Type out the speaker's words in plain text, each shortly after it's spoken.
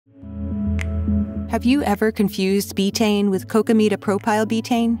Have you ever confused betaine with Cocamidopropyl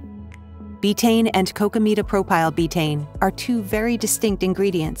betaine? Betaine and Cocamidopropyl betaine are two very distinct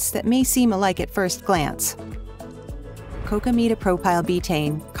ingredients that may seem alike at first glance. Cocamidopropyl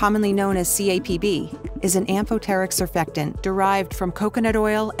betaine, commonly known as CAPB, is an amphoteric surfactant derived from coconut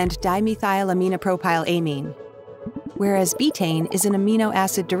oil and dimethylaminopropylamine, whereas betaine is an amino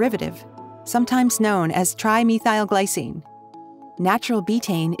acid derivative, sometimes known as trimethylglycine. Natural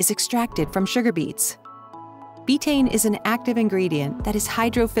betaine is extracted from sugar beets. Betaine is an active ingredient that is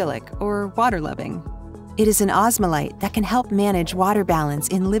hydrophilic or water-loving. It is an osmolyte that can help manage water balance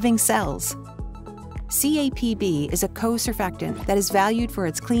in living cells. CAPB is a co-surfactant that is valued for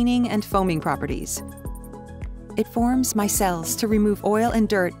its cleaning and foaming properties. It forms micelles to remove oil and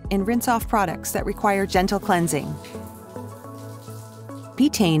dirt in rinse-off products that require gentle cleansing.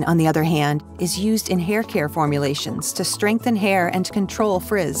 Betaine, on the other hand, is used in hair care formulations to strengthen hair and control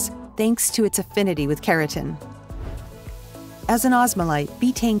frizz, thanks to its affinity with keratin. As an osmolyte,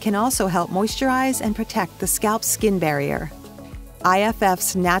 betaine can also help moisturize and protect the scalp's skin barrier.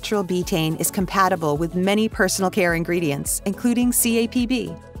 IFF's natural betaine is compatible with many personal care ingredients, including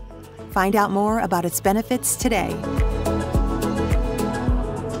CAPB. Find out more about its benefits today.